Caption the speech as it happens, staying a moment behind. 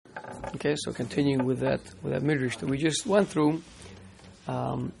Okay, so continuing with that midrash that we just went through.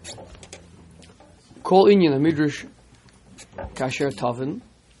 Kol inyan midrash kasher tavin.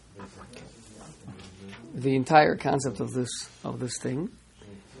 The entire concept of this thing.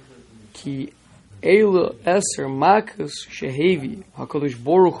 Ki elu eser makas shehevi hakadosh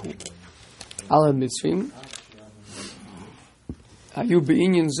baruch hu ala mitzvim. Ayu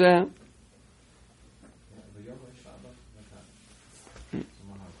beinyan zeh.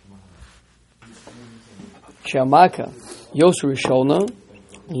 Shamaka Yosef Rishona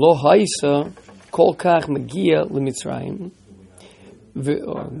Lo Haisa Kol Kach Magia LeMitzrayim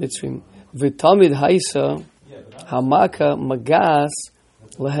Mitzrayim V'Tamid Haisa Hamaka Magas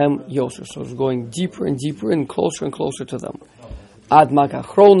Lehem Yosef. So it's going deeper and deeper and closer to them. Ad Maka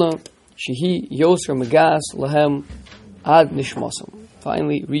Chrona Shehi Yosef Magas Lehem Ad Nishmasam.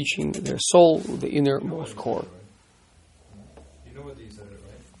 Finally reaching their soul, the innermost core.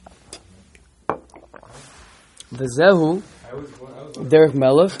 V'zehu derech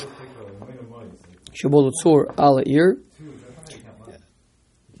melech shebol tzur ala ir.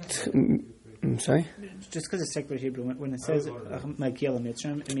 I'm sorry. Just because it's secular Hebrew, when it says Magia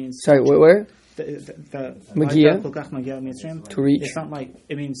Mitzrayim, it means. Sorry, where? The Magia to reach. It's not like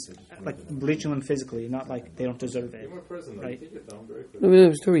it means like bleaching them physically, not like they don't deserve it, right? No, it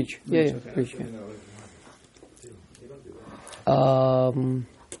was to reach. Yeah, okay. reach. V'zehu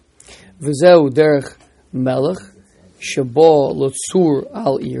derech melech shebo lotzur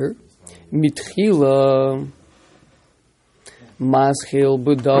al ir mitchila maschil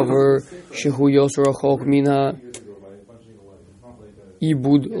bedavar shehu yoser achok mina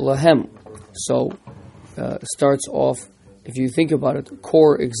ibud lahem. So starts off, if you think about it,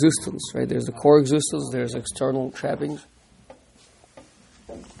 core existence, right? There's the core existence, there's external trappings.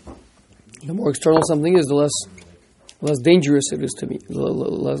 The more external something is, the less dangerous it is to me.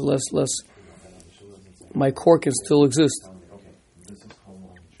 Less my core can still exist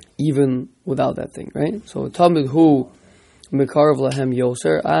even without that thing, right? So Tamid hu mekarav lahem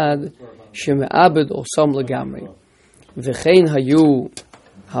yoser ad sheme'abed osam legamri v'chein hayu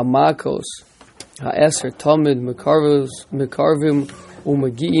hamakos ha'eser tamid mekarvim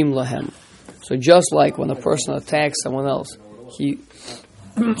umagiim lahem. So just like when a person attacks someone else, he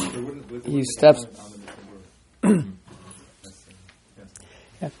steps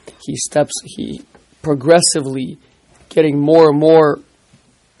he progressively getting more and more,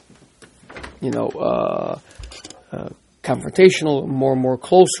 confrontational, more and more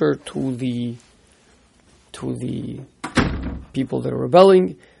closer to the people that are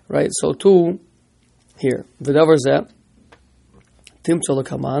rebelling, right? So too, here, v'davar zeh timtzo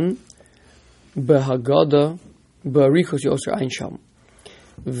lekaman behagada be'arichos yoser ein sham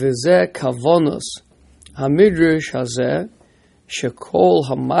v'zeh kavonos hamidrash hazeh shekol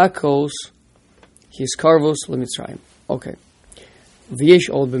hamakos his karvos lemitzrayim. Okay. V'yesh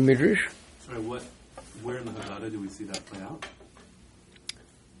od b'midrash. Sorry, where in the Haggadah do we see that play out?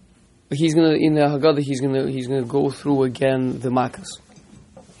 In the Haggadah he's gonna go through again the Makas.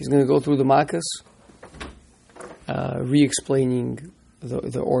 He's gonna go through the Makas, re-explaining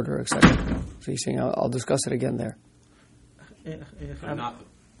the order, etc. So he's saying I'll discuss it again there.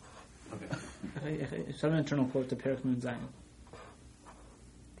 Some internal quote to Perek Nun Zayin.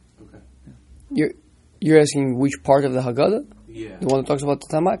 Okay. You're asking which part of the Haggadah? Yeah. The one that talks about the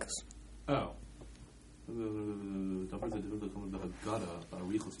Tamakas. Oh.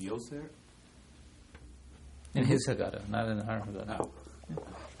 In his Haggadah, not in our Haggadah. Oh.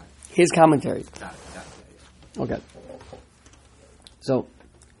 His commentary. Got it. Okay. So,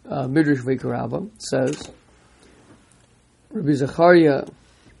 Midrash Veikarabba says, Rabbi Zachariah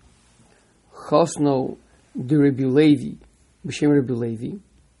Chosno de Rabbi Levi, B'Shem Rabbi Levi,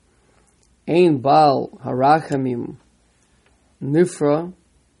 Ein Baal Harachamim Nifra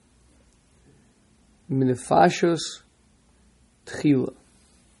Minefashos Tchila.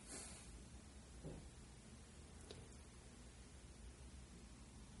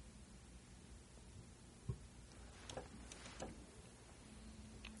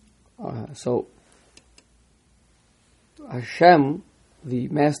 So Hashem, the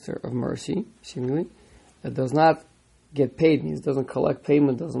Master of Mercy, seemingly, that does not get paid, means doesn't collect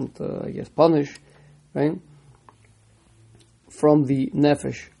payment, doesn't, punish, right? From the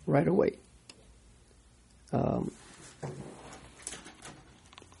nefesh right away.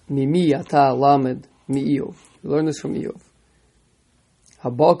 Mimi ata lamed mi Iyov. We learn this from Iyov.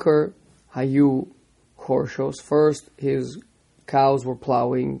 Habakar hayu chorshos. First, his cows were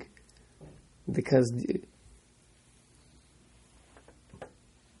plowing because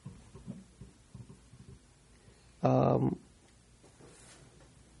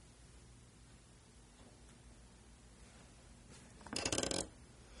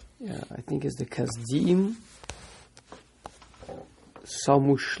I think is the Kazdim.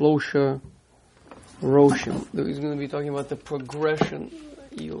 Samushlosha Roshim. He's going to be talking about the progression.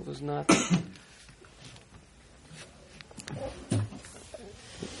 Eov is not the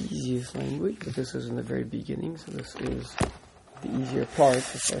easiest language, but this is in the very beginning, so this is the easier part, the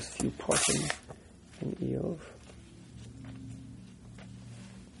first few parts in Eov.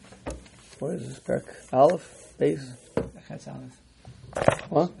 What is this? Perk Aleph? Base? That's Aleph.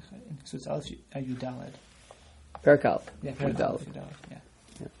 What? So it's Aleph Yudaled. Perk Aleph. Yeah, Yudaled. Yudaled. Yeah.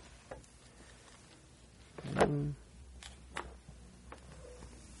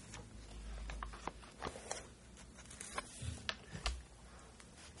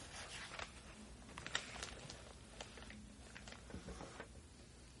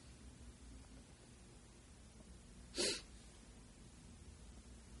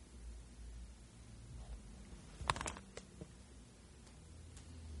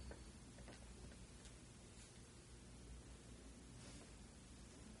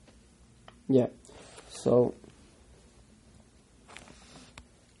 Yeah. So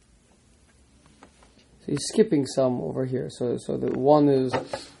he's skipping some over here. So the one is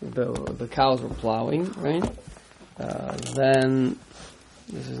the cows were plowing, right? Then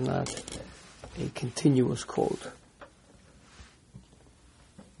this is not a continuous quote.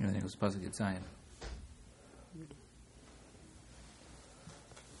 I think it was Pasuk at Zion.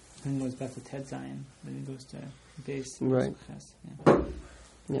 Then goes back to Ted Zion. Then it goes to base. Right. Yeah.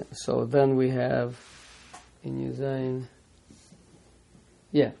 Yeah. So then we have in Zion.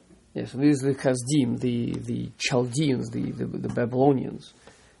 Yeah. Yeah. So these are the Kazdim, the Chaldeans, the Babylonians,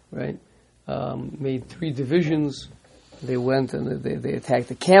 right? Made 3 divisions. They went and they attacked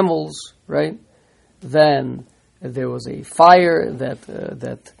the camels, right? Then there was a fire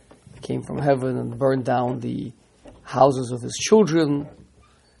that came from heaven and burned down the houses of his children,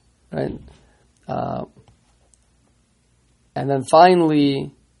 right? And then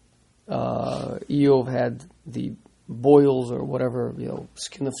finally, Eov had the boils or whatever,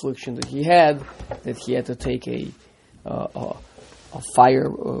 skin affliction that he had to take a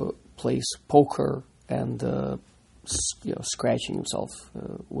fireplace poker and scratching himself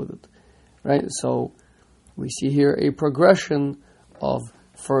with it, right? So we see here a progression of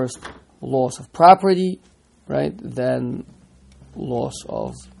first loss of property, right? Then loss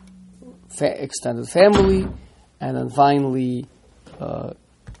of extended family, and then finally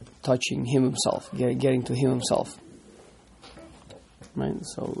touching him himself, getting to him himself. Right,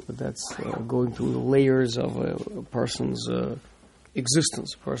 so that's going through the layers of a person's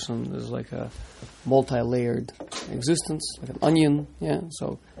existence. A person is like a multi-layered existence, like an onion. Yeah,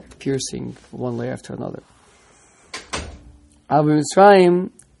 so piercing one layer after another. Abu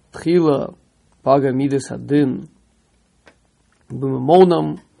Mitzrayim Tchila Paga Midas Hadin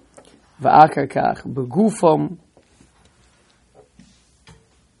B'Mamonam V'Akar Kach B'Gufam.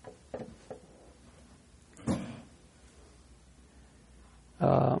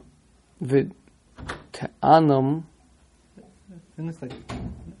 With Ta'anam. Isn't this like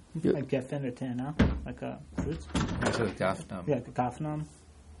Geffen or Tana? Like a fruits? I said Gafnam. Yeah, Gafnam.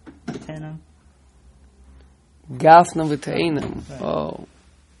 Tana. Gafnam with Ta'anam. Right. Oh.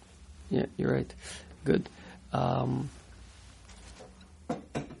 Yeah, you're right. Good. Mamonam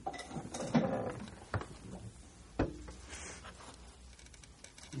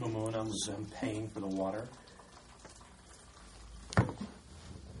was them paying for the water.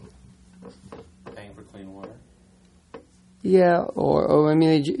 Paying for clean water. Yeah, or I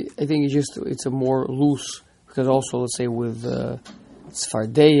mean, I think it's a more loose, because also, let's say with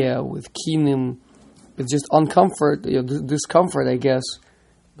Sfardeya, with Kinim, it's just uncomfort, discomfort, I guess,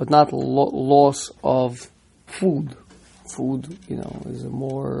 but not loss of food. Food, is a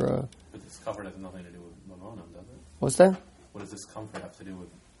more... But discomfort has nothing to do with Mamonam, does it? What's that? What does discomfort have to do with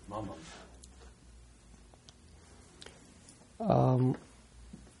Mammon?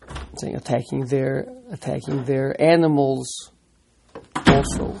 Saying attacking their animals,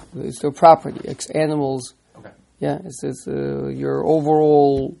 also it's their property. Animals, Okay. yeah, it's your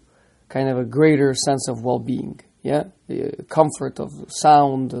overall kind of a greater sense of well-being, yeah, comfort of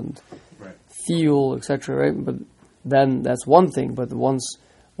sound and Right. feel, etc. Right, but then that's one thing. But once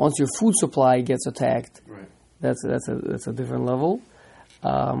your food supply gets attacked, Right. that's a different level.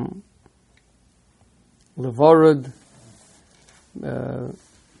 Levarad.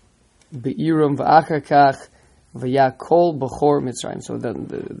 Be'iram v'achar kach v'yakol b'chor Mitzrayim. So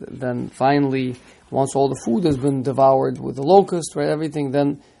then finally, once all the food has been devoured with the locust, right, everything,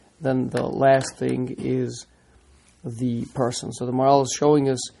 then the last thing is the person. So the Maharal is showing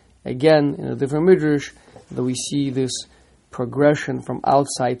us again in a different midrash that we see this progression from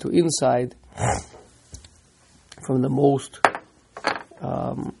outside to inside, from the most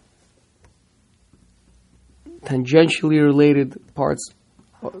tangentially related parts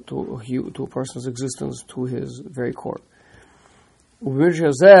to a person's existence to his very core.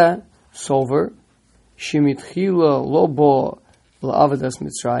 Sover Shimitchila Lobo La'avadas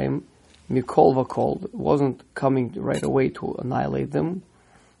Mitzrayim Mikol Vakol, wasn't coming right away to annihilate them.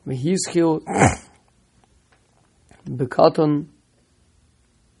 Mehizchil Bekaton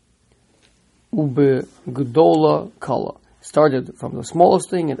Ube Gdola Kala, started from the smallest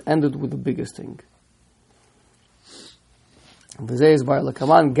thing and ended with the biggest thing. V'zeiz bar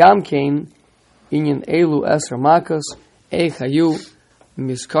lekaman gam kein inyan elu esra makas eichayu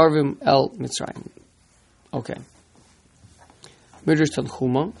miskarvim el Mitzrayim. Okay. Midrash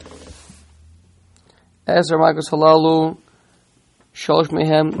Tanchuma. Esra makas halalu shalosh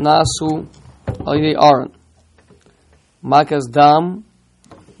mehem nasu al yidei Aaron. Makas dam,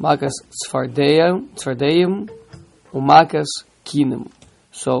 makas tzfardeyim, umakas kinim.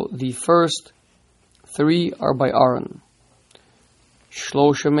 So the first three are by Aaron.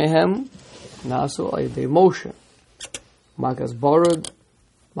 Shlosha mehem nasu al yidei Moshe. Makas barad,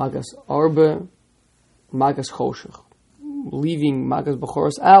 makas arbe, makas choshech. Leaving makas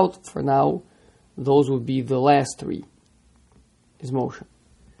bechoros out for now, those would be the last three. Is Moshe.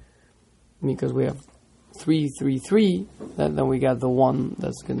 Because we have 3, 3, 3, then we got the one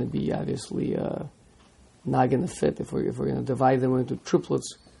that's going to be obviously not going to fit if we're going to divide them into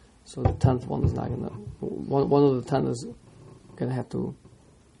triplets. So the 10th one is not going to. One of the 10 is going to have to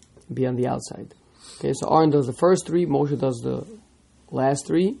be on the outside. Okay, so Aaron does the first 3, Moshe does the last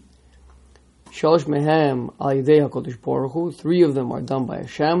 3. Shalosh mehem al yidei HaKadosh Baruch Hu, 3 of them are done by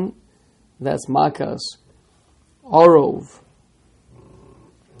Hashem. That's Makas, Arov,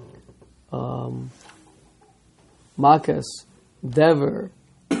 Makas Dever,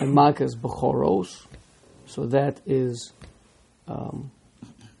 and Makas Bechoros. So that is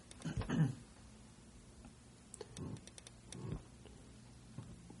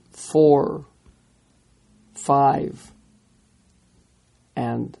 4, 5,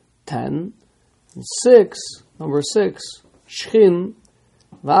 and 10. And 6, number 6, Shchin,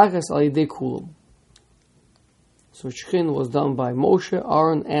 V'achas al yidei kulam. So Shchin was done by Moshe,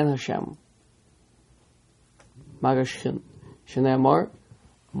 Aaron, and Hashem. Maga Shchin. Shene'amar,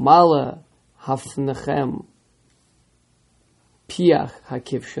 Mala hafnechem piach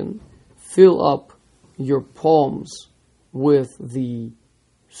hakivshin. Fill up your palms with the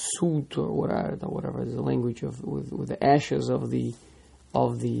soot or whatever is the language of with the ashes of the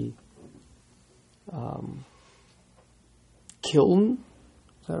kiln.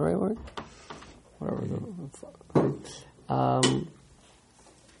 Is that the right word? Whatever.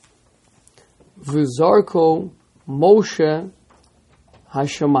 V'zarko Moshe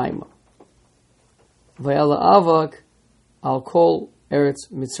Hashemayma V'yala Avak Al Kol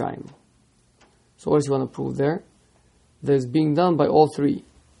Eretz Mitzrayim. So what does he want to prove there? That it's being done by all 3.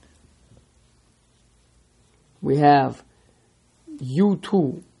 We have you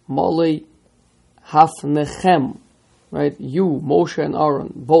two, Malei Hafnechem, right? You, Moshe and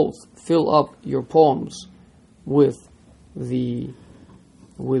Aaron, both fill up your palms with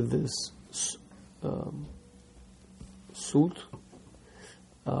this suit,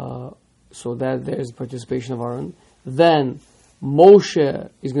 so that there's participation of Aaron. Then Moshe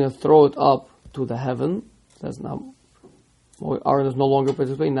is going to throw it up to the heaven. That's now Aaron is no longer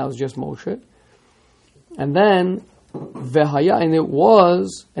participating. Now it's just Moshe. And then Vehaya,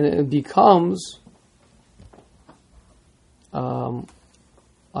 and it becomes an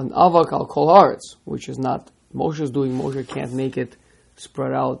avak al kol haaretz, which is not Moshe's doing. Moshe can't make it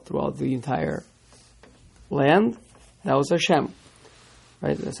spread out throughout the entire land. That was Hashem,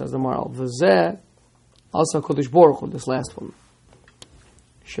 right? That says the moral. V'zeh also Kodesh Baruch Hu, this last one.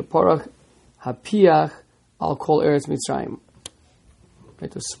 Sheparach hapiach al kol eretz Mitzrayim,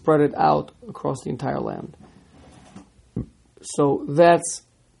 right? To spread it out across the entire land. So that's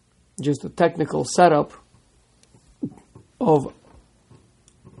just a technical setup of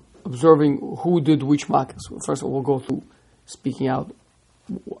observing who did which makas. First of all, we'll go through speaking out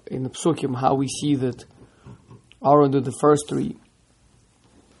in the psukim how we see that Aaron did the first 3,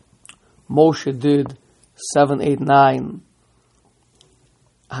 Moshe did 7, 8, 9,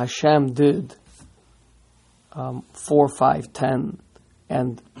 Hashem did 4, 5, 10,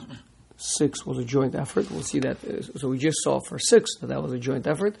 and 6 was a joint effort. We'll see that. So we just saw for 6 that was a joint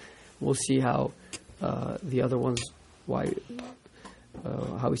effort. We'll see how the other ones,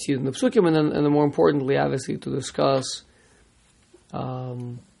 how we see it in the psukim, and then more importantly, obviously, to discuss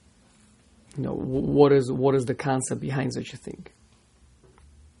what is the concept behind such a thing?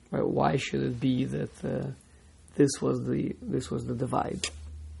 Right? Why should it be that this was the divide?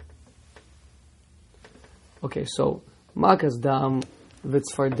 Okay, so Makas Dam,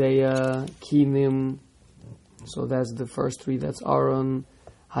 Vitzfardeya, Kinim. So that's the first three. That's Aaron,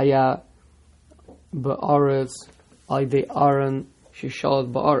 Haya, Ba'aretz, Aide Aaron,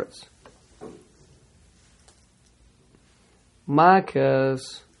 Shishalat Ba'aretz.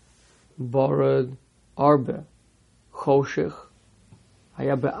 Makas, Barad, Arbe, Choshech,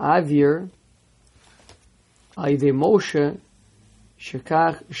 Haya Be'avir, Aide Moshe,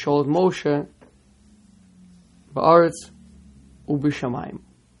 Shekach, Shalat Moshe, Ba'aretz, Ubishamayim.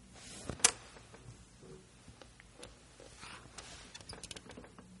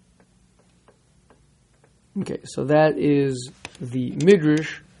 Okay, so that is the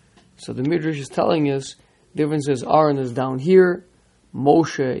Midrash. So the Midrash is telling us, difference is Aaron is down here,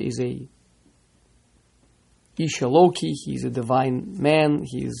 Moshe is a Ishaloki, he's a divine man,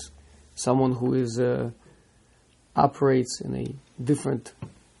 he's someone who is operates in a different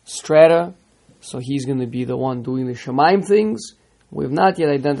strata, so he's going to be the one doing the Shemaim things. We have not yet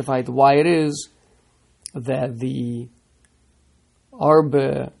identified why it is that the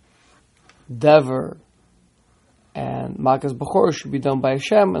Arbe, Dever, and Makas Bechor should be done by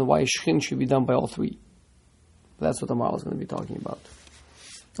Hashem, and why Shechin should be done by all three. That's what the Maral is going to be talking about.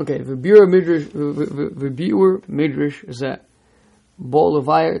 Okay, V'biur Midrash Zeh Bo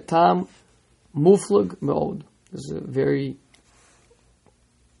Levayir Tam Muflag Me'od. This is a very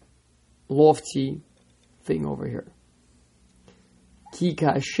lofty thing over here. Ki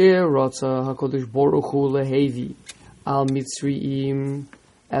kasher rotza HaKadosh Baruch Hu lehevi al Mitzriim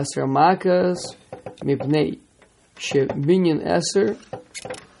Eser Makas Mipnei She Minyan Eser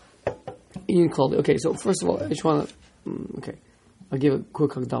in Klal. Okay, so first of all, I just want to I'll give a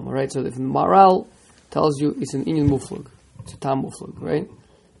quick hakdama, right? So if the Maral tells you it's an Inyan Muflug, it's a Tam Muflug, right?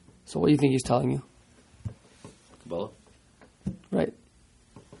 So what do you think he's telling you? Kabbalah. Right.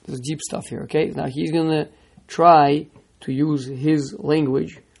 There's deep stuff here, okay? Now he's going to try to use his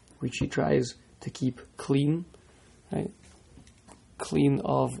language, which he tries to keep clean, right? Clean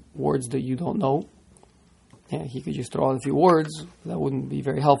of words that you don't know. Yeah, he could just throw out a few words, that wouldn't be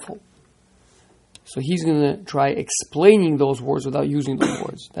very helpful. So he's going to try explaining those words without using those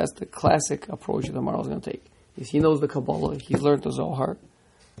words. That's the classic approach that the Maral is going to take. If he knows the Kabbalah, he's learned the Zohar,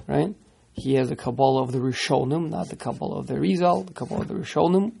 right? He has the Kabbalah of the Rishonim, not the Kabbalah of the Rizal, the Kabbalah of the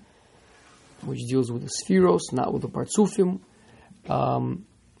Rishonim, which deals with the Spheros, not with the Partsufim.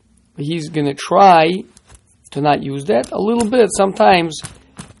 He's going to try to not use that a little bit. Sometimes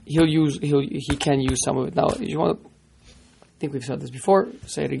he can use some of it. Now, I think we've said this before.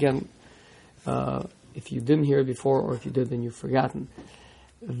 Say it again. If you didn't hear it before, or if you did, then you've forgotten.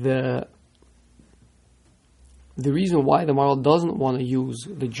 The reason why the Maral doesn't want to use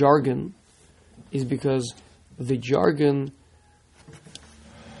the jargon is because the jargon,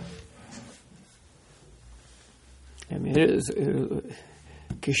 I mean, it is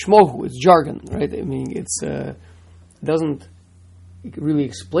kishmohu, it's jargon, right? I mean, it doesn't really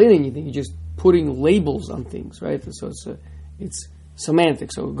explain anything. You're just putting labels on things, right? So it's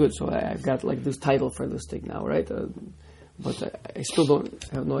semantics. So good. So I've got like this title for this thing now, right? But I still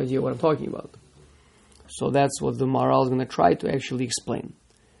have no idea what I'm talking about. So that's what the Maral is going to try to actually explain.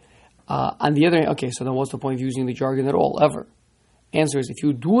 On the other hand, okay, so then what's the point of using the jargon at all, ever? Answer is, if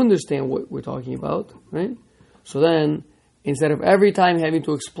you do understand what we're talking about, right? So then, instead of every time having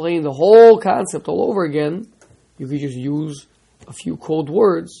to explain the whole concept all over again, you could just use a few code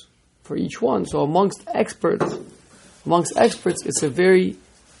words for each one. So amongst experts, it's a very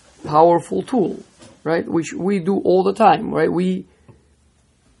powerful tool, right? Which we do all the time, right? We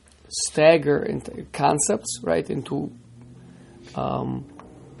stagger into concepts, right? Into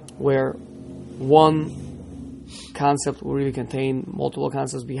where one concept will really contain multiple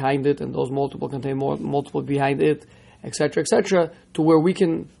concepts behind it, and those multiple contain multiple behind it, etc., to where we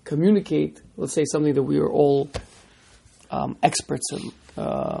can communicate, let's say, something that we are all experts in,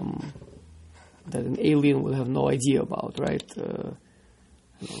 that an alien would have no idea about, right?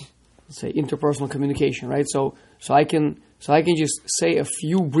 Let's say interpersonal communication, right? So I can just say a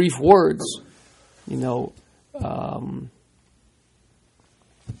few brief words, I don't know,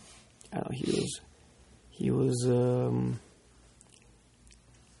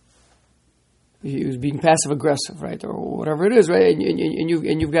 he was being passive aggressive, right, or whatever it is, right? And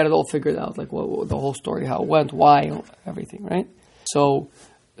you've got it all figured out, like what the whole story, how it went, why, everything, right? So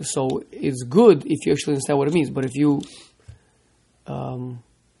it's good if you actually understand what it means. But if you,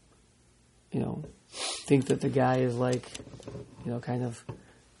 think that the guy is like, kind of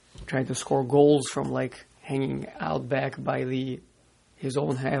trying to score goals from like hanging out back by his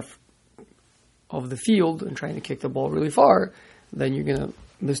own half of the field and trying to kick the ball really far, then you're gonna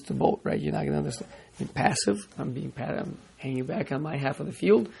miss the boat, right? You're not gonna understand. You're passive. I'm hanging back on my half of the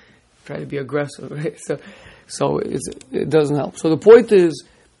field. Try to be aggressive, right? So it doesn't help. So the point is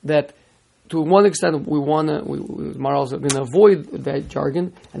that to one extent Maharal's going to avoid that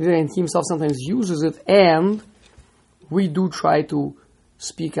jargon, and then he himself sometimes uses it, and we do try to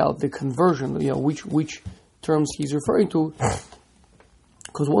speak out the conversion, which terms he's referring to,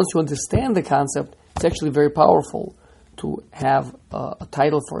 because once you understand the concept, it's actually very powerful to have a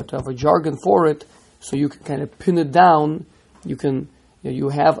title for it, to have a jargon for it, so you can kind of pin it down. You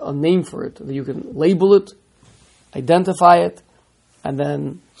have a name for it, that you can label it, identify it, and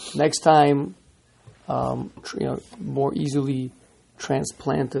then next time, more easily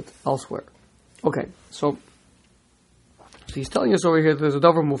transplant it elsewhere. Okay, so he's telling us over here that there's a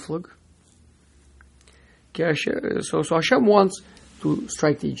davar muflag. So Hashem wants to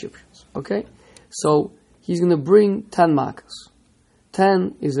strike the Egyptians. Okay, so he's going to bring 10 makas.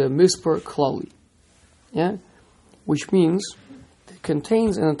 10 is a misper klali, which means it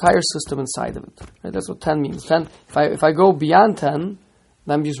contains an entire system inside of it. Right? That's what 10 means. 10. If I go beyond 10,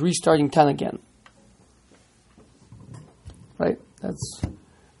 then I'm just restarting 10 again. Right? That's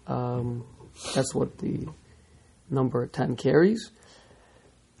what the number 10 carries.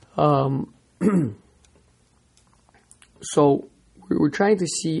 So we're trying to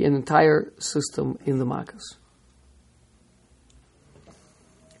see an entire system in the makas.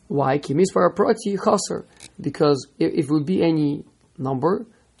 Why? Because if it would be any number,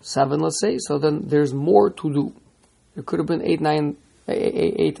 7, let's say, so then there's more to do. It could have been 8 and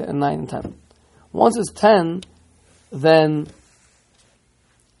 9 and 10. Once it's 10, then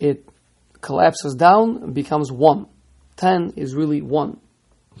it collapses down and becomes 1. 10 is really 1,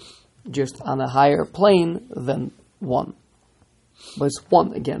 just on a higher plane than 1. But it's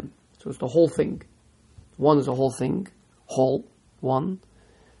 1 again. So it's the whole thing. 1 is the whole thing. Whole. 1.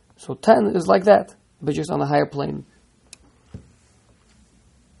 So 10 is like that, but just on a higher plane.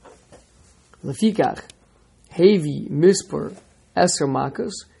 Lefikach, hevi misper eser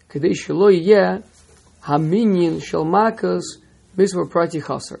makas, kedei shelo yeh haminyan shel makas misper prati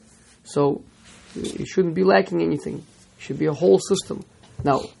chaser. So it shouldn't be lacking anything. It should be a whole system.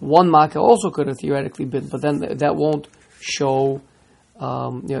 Now, 1 makkah also could have theoretically been, but then that won't show.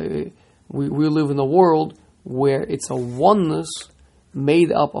 We live in a world where it's a oneness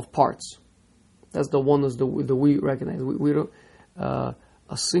made up of parts. That's the oneness that we recognize. We don't. A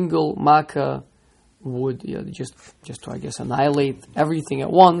single makkah would just to, I guess, annihilate everything at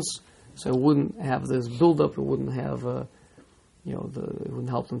once. So it wouldn't have this build-up. It wouldn't have it wouldn't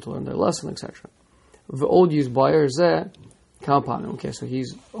help them to learn their lesson, etc. The old use buyer zeh compound. Okay, so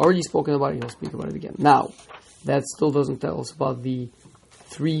he's already spoken about it. He'll speak about it again. Now, that still doesn't tell us about the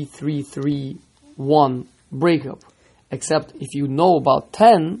 3-3-3-1 breakup. Except if you know about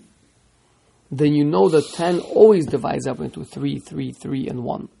 10, then you know that 10 always divides up into 3, 3, 3, and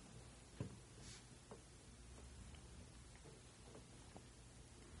 1.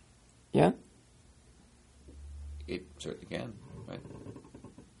 Yeah? It certainly can, right?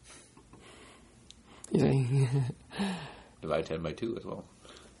 Divide 10 by 2 as well.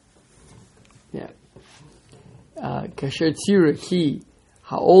 Yeah. Kasher tira ki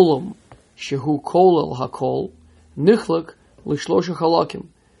ha'olam shehu kolel hakol nichlak l'shlosha halakim.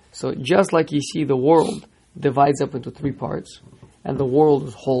 So just like you see the world divides up into 3 parts, and the world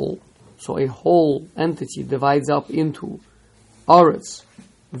is whole, so a whole entity divides up into Aretz,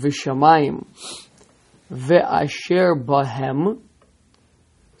 Vishamayim, Ve'asher Bahem.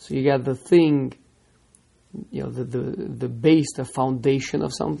 So you got the thing, the base, the foundation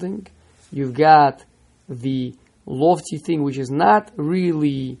of something. You've got the lofty thing, which is not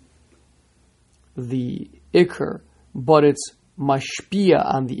really the Iker, but it's mashpia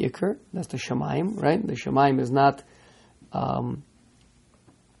on the Iker. That's the Shemaim, right? The Shemaim is not,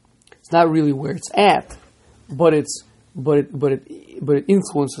 it's not really where it's at, but it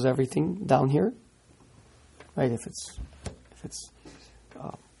influences everything down here, right? If it's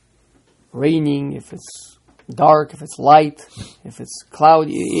raining, if it's dark, if it's light, if it's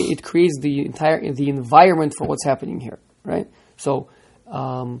cloudy, it creates the environment for what's happening here, right? So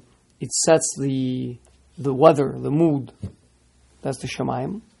it sets the weather, the mood. That's the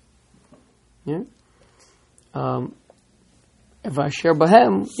Shemaim. Yeah. Vasher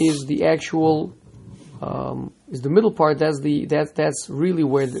Bahem is the actual, is the middle part. That's really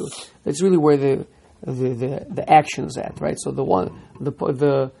where the action is at, right? So the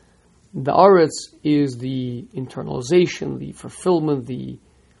Aretz is the internalization, the fulfillment, the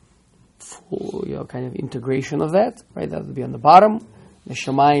full, kind of integration of that, right? That would be on the bottom. The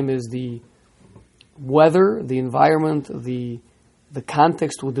Shamayim is the weather, the environment, the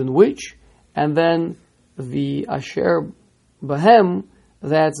context within which, and then the Asher Bahem,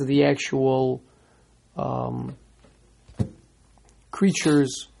 that's the actual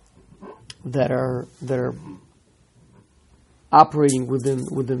creatures that are operating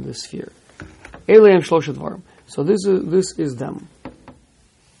within the sphere. Eleim Shloshet Dvarim. So this is them.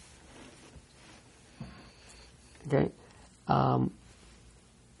 Okay.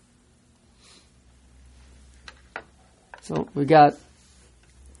 So we got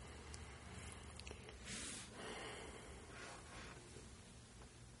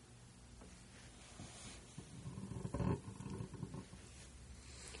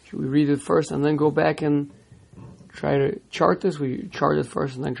should we read it first and then go back and try to chart this? We chart it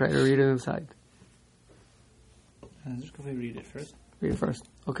first and then try to read it inside. Just go ahead and read it first. Read it first.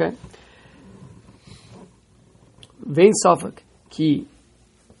 Okay. Vein Safek ki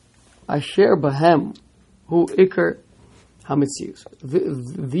Asher Bahem hu Iker Hametzius.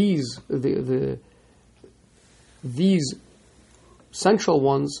 These central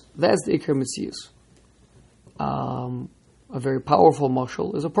ones, that's the Iker Metzius. A very powerful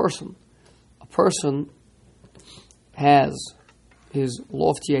mashal is a person. A person has his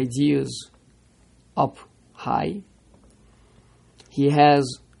lofty ideas up high. He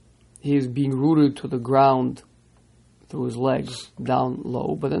is being rooted to the ground through his legs down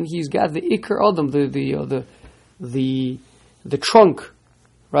low. But then he's got the Iker Adam, the trunk,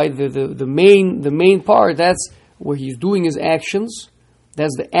 right? The main part. That's where he's doing his actions.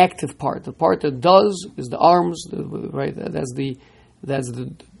 That's the active part. The part that does is the arms, right? That's the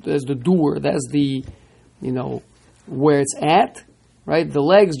doer. That's the, where it's at, right? The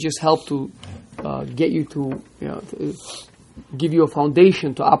legs just help to get you to, to give you a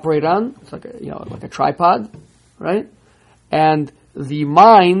foundation to operate on. It's like like a tripod, right? And the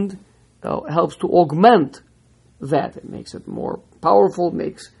mind helps to augment that. It makes it more powerful.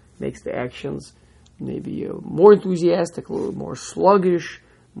 Makes the actions maybe more enthusiastic, a little more sluggish,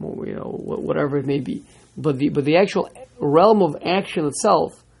 more whatever it may be. But the actual realm of action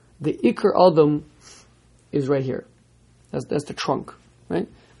itself, the Iker Adam, is right here. That's the trunk, right?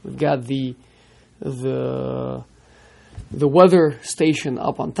 We've got the weather station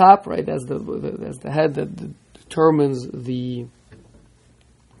up on top, right? That's the head that determines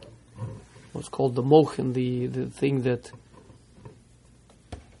what's called the mochin, the thing that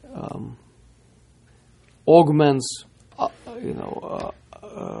augments,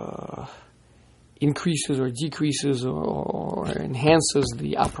 increases or decreases or enhances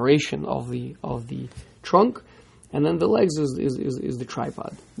the operation of the trunk, and then the legs is the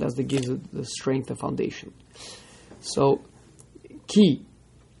tripod. That's that gives it the strength, the foundation. So, ki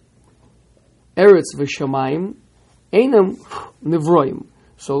eretz v'shamayim einam nevroim.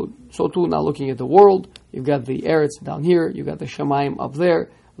 So too, now looking at the world, you've got the eretz down here, you've got the shamayim up there.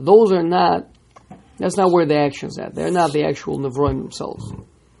 Those are not. That's not where the action's at. They're not the actual nevroim themselves.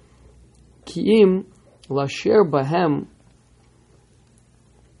 Ki'im lasher bahem.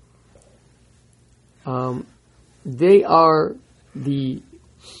 They are the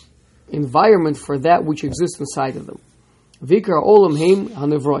environment for that which exists inside of them. Vikar olam heim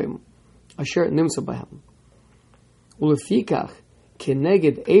hanevroim asher nimsa bahem. Ulefikach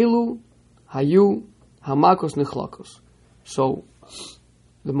keneged elu hayu hamakos nechlakos. So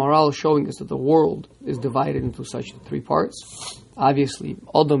the moral is showing us that the world is divided into such three parts. Obviously,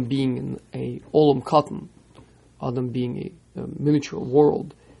 Adam being a olam katan, Adam being a miniature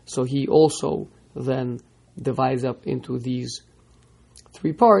world, so he also then divides up into these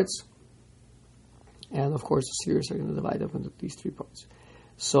three parts. And of course, the spheres are going to divide up into these three parts.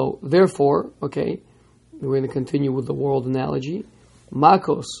 So, therefore, we're going to continue with the world analogy.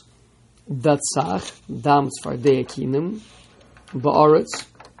 Makos datsach dam tzfardei akinim ba'aretz,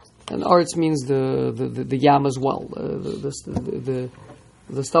 and aretz means the yam as well, the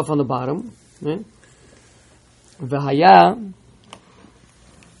stuff on the bottom. V'haya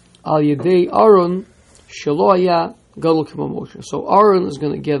al yedei Aaron shelo haya gadol k'mo Moshe. So Aaron is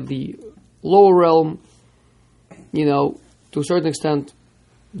going to get the lower realm. To a certain extent,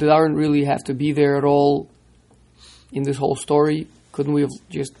 did Aaron really have to be there at all in this whole story? Couldn't we have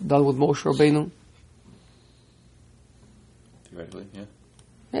just done with Moshe Rabbeinu? Theoretically, yeah.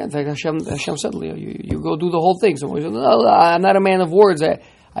 Yeah, in fact, Hashem said, you go do the whole thing. So Moshe said, no, I'm not a man of words. I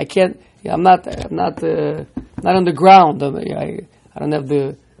can't. I'm not on the ground. I don't have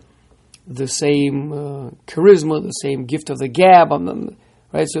the same charisma, the same gift of the gab.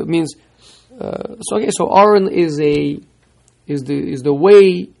 Right. So it means. So Aaron is the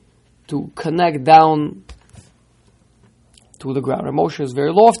way to connect down to the ground. And Moshe is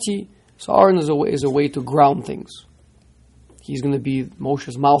very lofty, so Aaron is a way to ground things. He's going to be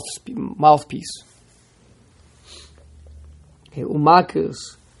Moshe's mouthpiece. Okay,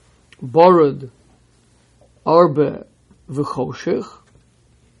 Umakis, Borod, Arbe, V'choshech,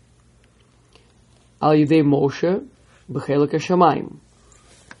 Al Yidei Moshe, B'chelik HaShamayim.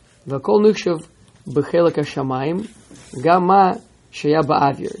 V'kol Nichshav, B'chelik HaShamayim, Gama Sheya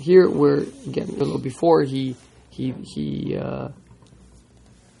Ba'avir. Here we're, again, a little before he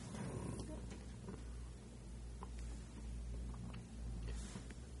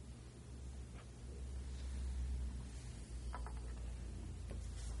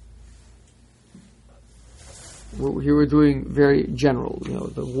here we're doing very general,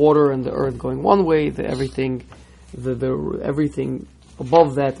 the water and the earth going one way, everything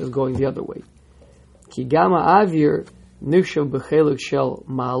above that is going the other way. Ki gama avir nichshav b'chelik shel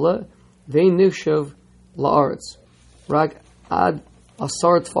mala, vein nichshav la'aretz, rak ad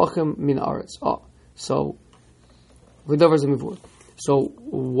asar tfachim min aretz. So v'davar ze mivur. So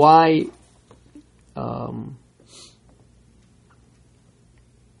why?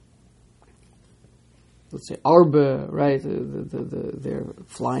 Let's say arba, right? They're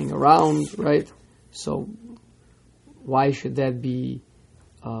flying around, right? So why should that be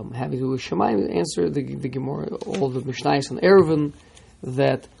having to do with Shemayim? Answer the Gemara, all the Mishnayos and Eruvin,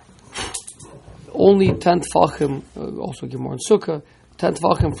 that only 10 tfachim, also Gemara and Sukkah, 10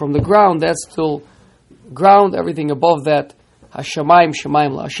 tfachim from the ground, that's still ground. Everything above that, Hashemayim,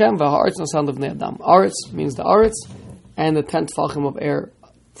 Shemayim la Hashem, v'ha'aretz nasan l'bnei Adam. Aretz means the aretz, and the 10 tfachim of air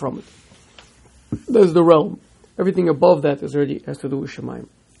from it. That's the realm. Everything above that is already has to do with Shemayim.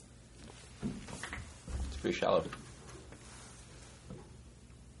 It's pretty shallow.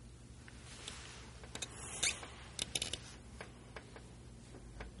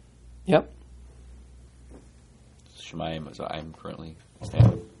 Yep. Shemayim, so I'm currently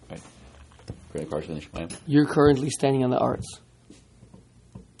standing, right? Currently partially in Shemayim. You're currently standing on the aretz.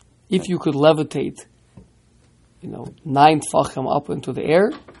 If you could levitate, 9 tfachim up into the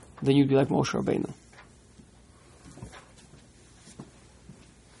air, then you'd be like Moshe Rabbeinu.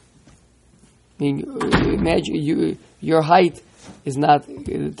 Imagine your height is not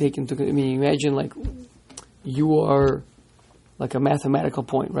taken into. Imagine like you are like a mathematical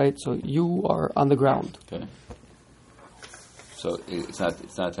point, right? So you are on the ground. Okay. So it's not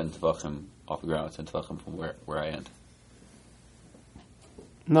 10 tefachim off the ground. It's 10 tefachim from where I end.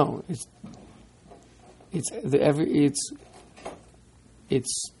 No, it's 10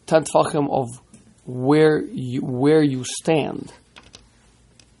 tefachim of where you stand.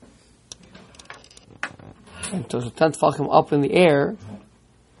 And so 10 tefachim up in the air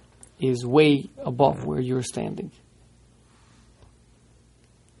is way above where you're standing.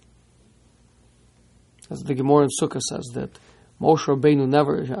 As the Gemara in Sukkah says that Moshe Rabbeinu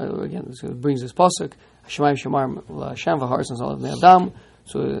never, again, it brings this pasuk, Shemayim Shemayim LaHashem v'ha'aretz nasan l'bnei Adam.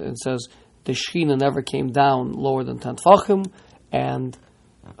 So it says the Shekhinah never came down lower than 10 tefachim, and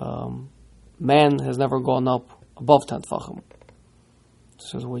man has never gone up above 10 tefachim. It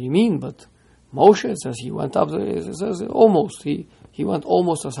says, what do you mean? But Moshe, it says he went up, it says almost, he went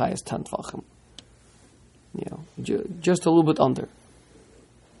almost as high as 10 tefachim. Just a little bit under.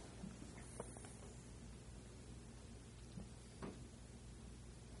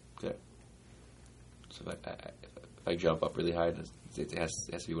 Okay. So if I jump up really high, it has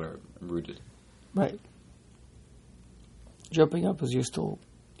to be where I'm rooted. Right. Jumping up is you're still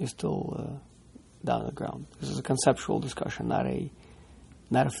down on the ground. This is a conceptual discussion, not a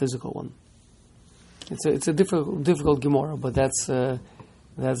physical one. It's a difficult Gemara, but that's the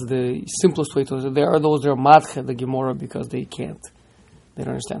simplest way to. There are those that are madche the Gemara because they don't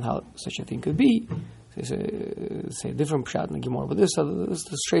understand how such a thing could be. They say a different pshat in the Gemara, but this is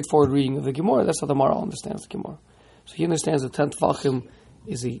the straightforward reading of the Gemara. That's how the Mara understands the Gemara. So he understands that 10 tefachim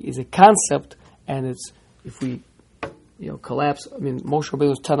is a concept, and it's if we collapse. Moshe Rabbeinu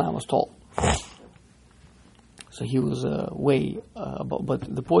was 10 amos tall. So he was way above.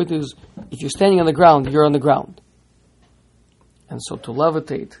 But the point is, if you're standing on the ground, you're on the ground. And so to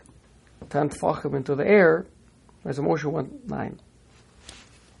levitate 10 tefachim into the air, as Moshe went 9.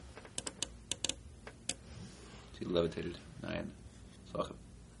 So he levitated 9 tefachim.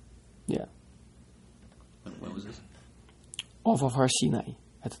 Yeah. When was this? Off of Har Sinai.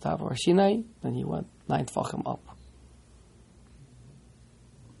 At the top of Har Sinai, then he went 9 tefachim up.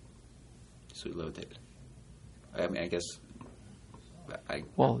 So he levitated. I guess.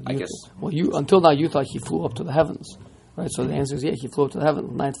 You until now you thought he flew up to the heavens, right? So the answer is he flew up to the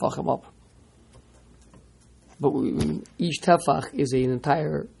heavens, 9 tefachim up. But each tefach is an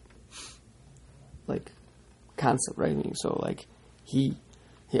entire like concept, right? I mean, so like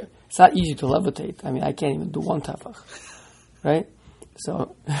it's not easy to levitate. I mean, I can't even do one tefach, right?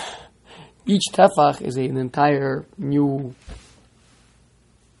 So each tefach is an entire new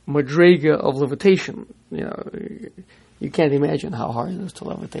madrega of levitation. You know, you can't imagine how hard it is to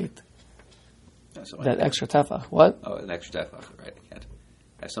levitate that extra tefach. What? Oh, an extra tefach, right? I can't.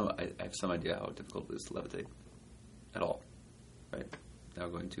 I have some idea how difficult it is to levitate at all, right? Now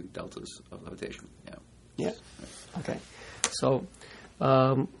we're going to deltas of levitation. Yeah. Yeah. Okay. So,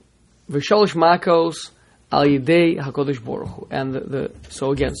 v'sholosh makos al yidei Hakadosh Baruch Hu, and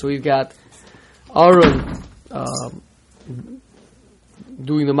so we've got Aaron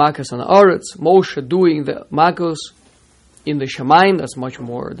doing the makos on the Aretz, Moshe doing the makos in the Shemaim. That's much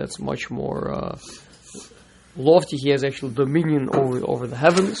more lofty. He has actual dominion over the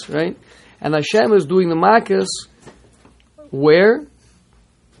heavens, right? And Hashem is doing the makos where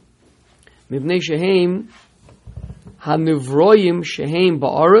Mibnei Shehem Hanivroyim Shehem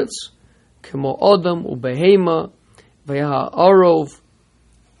Ba'aretz Kemo Odam Ubehema Veha Arov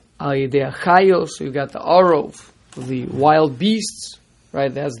Al Yidei Chayos. So you got the Arov, the wild beasts,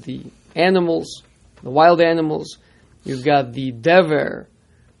 right? That's the animals, the wild animals. You've got the Dever,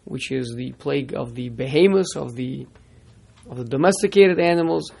 which is the plague of the behemoths, of the domesticated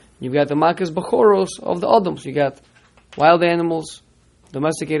animals. You've got the Makas Bachoros of the Adams. You got wild animals,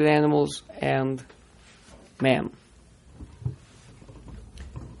 domesticated animals, and man.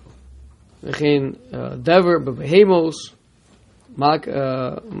 V'chein Dever behemoths,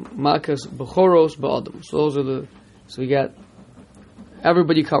 Makas Bachoros be'Adam. So those are so we got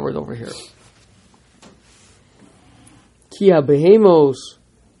everybody covered over here. Ki ha-behemoths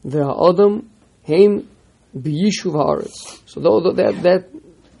ve'ha'adam heim b'yishuv ha'aretz. So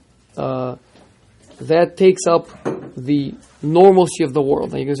that takes up the normalcy of the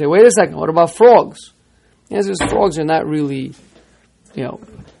world. And you can say, wait a second, what about frogs? The answer is frogs are not really,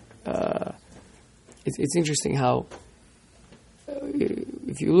 it's interesting how,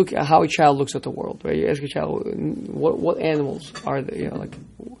 if you look at how a child looks at the world, right? You ask a child, what animals are there?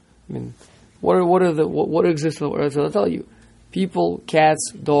 What exists in the world? So they'll tell you, people,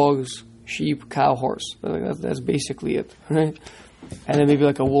 cats, dogs, sheep, cow, horse. That's basically it, right? And then maybe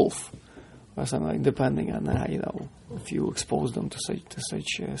like a wolf or something, like, depending on how, if you expose them to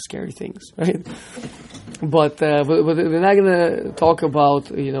such scary things, right? But they're not going to talk about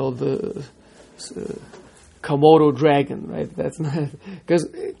the Komodo dragon, right? That's not, because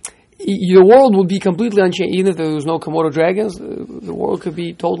the world would be completely unchanged. Even if there was no Komodo dragons, the world could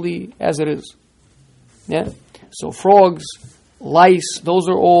be totally as it is. Yeah. So frogs, lice, those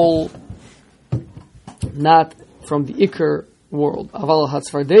are all not from the Iker world. Aval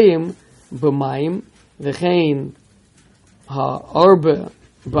hatzvardeim b'mayim v'chein ha'arbe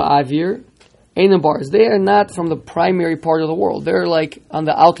ba'avir einam bars. They are not from the primary part of the world. They're like on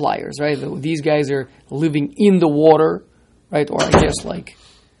the outliers, right? These guys are living in the water, right? Or I guess like,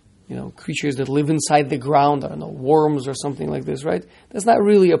 creatures that live inside the ground. I don't know, worms or something like this, right? That's not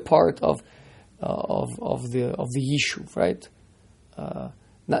really a part of the Yishuv, right?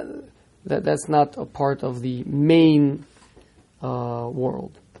 That's not a part of the main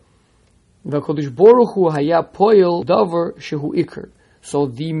world. V'Kodesh Baruch Hu haya poyel davar shehu ikar. So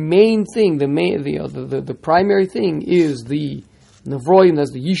the main thing, the primary thing is the Nevroim,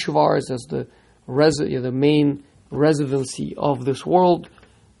 that's the Yishuvars, that's the main residency of this world.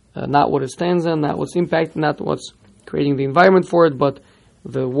 Not what it stands on, not what's impacting, not what's creating the environment for it, but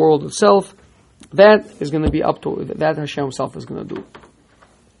the world itself. That is going to be up to, that Hashem himself is going to do.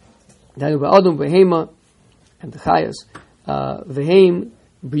 Adam v'hema and the Chayas v'heim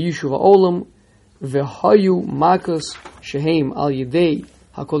b'yishuv ha'olam v'hayu makas sheheim al yidei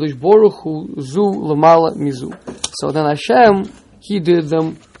HaKadosh Baruch Hu zu l'mala mizu. So then Hashem, He did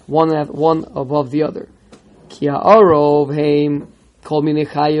them one above the other. Ki ha'arov heim kol minei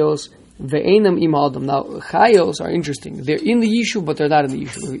chayos ve'enam im adam. Now chayos are interesting. They're in the Yishuv, but they're not in the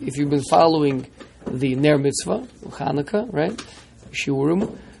Yishuv. If you've been following the Ner Mitzvah, Chanukah, right?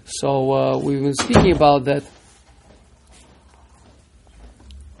 Shiurim. So we've been speaking about that.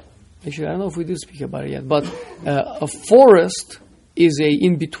 Actually, I don't know if we do speak about it yet, but a forest is a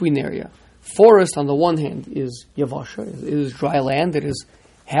in-between area. Forest, on the one hand, is Yavasha, it is dry land, it is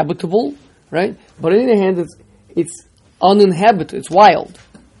habitable, right? But on the other hand, it's uninhabited, it's wild,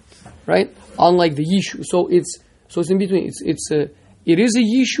 right? Unlike the Yishuv. So it's in between. It is a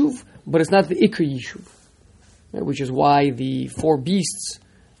Yishuv, but it's not the Iker Yishuv, right? Which is why the four beasts,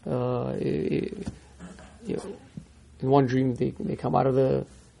 in one dream they come out of the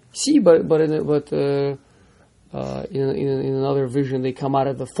sea, but in another vision they come out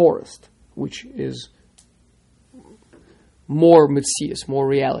of the forest, which is more mitzias, more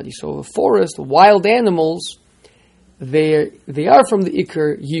reality. So the forest, wild animals, they are from the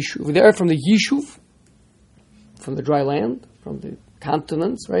Iker Yishuv. They are from the Yishuv, from the dry land, from the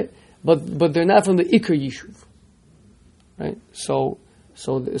continents, right? But they're not from the Iker Yishuv, right? So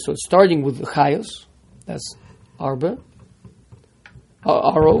it's starting with the Chayos, that's Arba,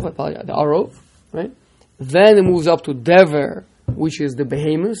 Arov, the Arov, right? Then it moves up to Dever, which is the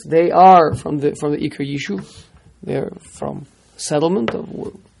behemoths. They are from the Iker Yishuv. They're from settlement of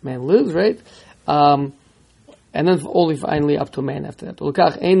where man lives, right? And then only finally up to man after that. So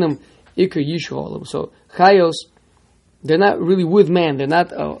Chayos, they're not really with man. They're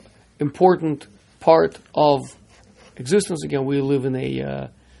not an important part of existence. Again, we live in a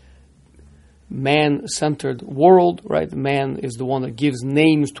man-centered world, right? Man is the one that gives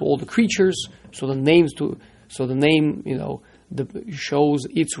names to all the creatures. So the name, shows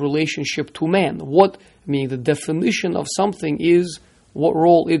its relationship to man. Meaning the definition of something is what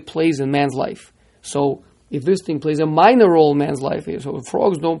role it plays in man's life. So if this thing plays a minor role in man's life, so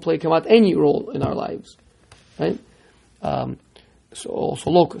frogs don't come out any role in our lives, right? So also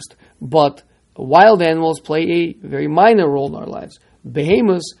locust. But wild animals play a very minor role in our lives.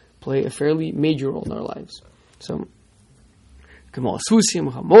 Behemoths play a fairly major role in our lives. So, Gemal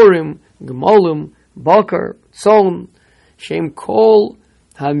Susim, Hamorim, Gemalim, Bakar, Tzon, Shem Kol,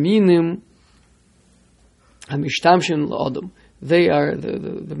 Haminim, Hamishtamshin L'Adam. They are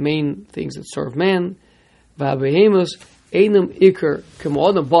the main things that serve man. V'Behemoths, Einam Iker Kemo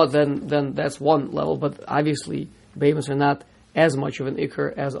Adam. But then that's one level. But obviously, behemoths are not as much of an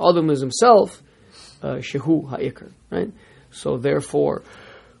Iker as Adam is himself, Shehu HaIker, right? So therefore,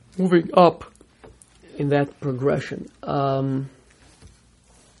 moving up in that progression.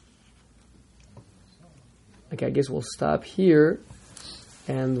 Okay, I guess we'll stop here,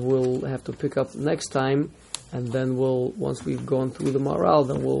 and we'll have to pick up next time, and then once we've gone through the Maral,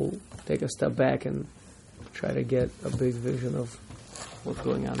 then we'll take a step back and try to get a big vision of what's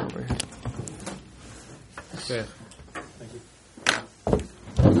going on over here. Okay.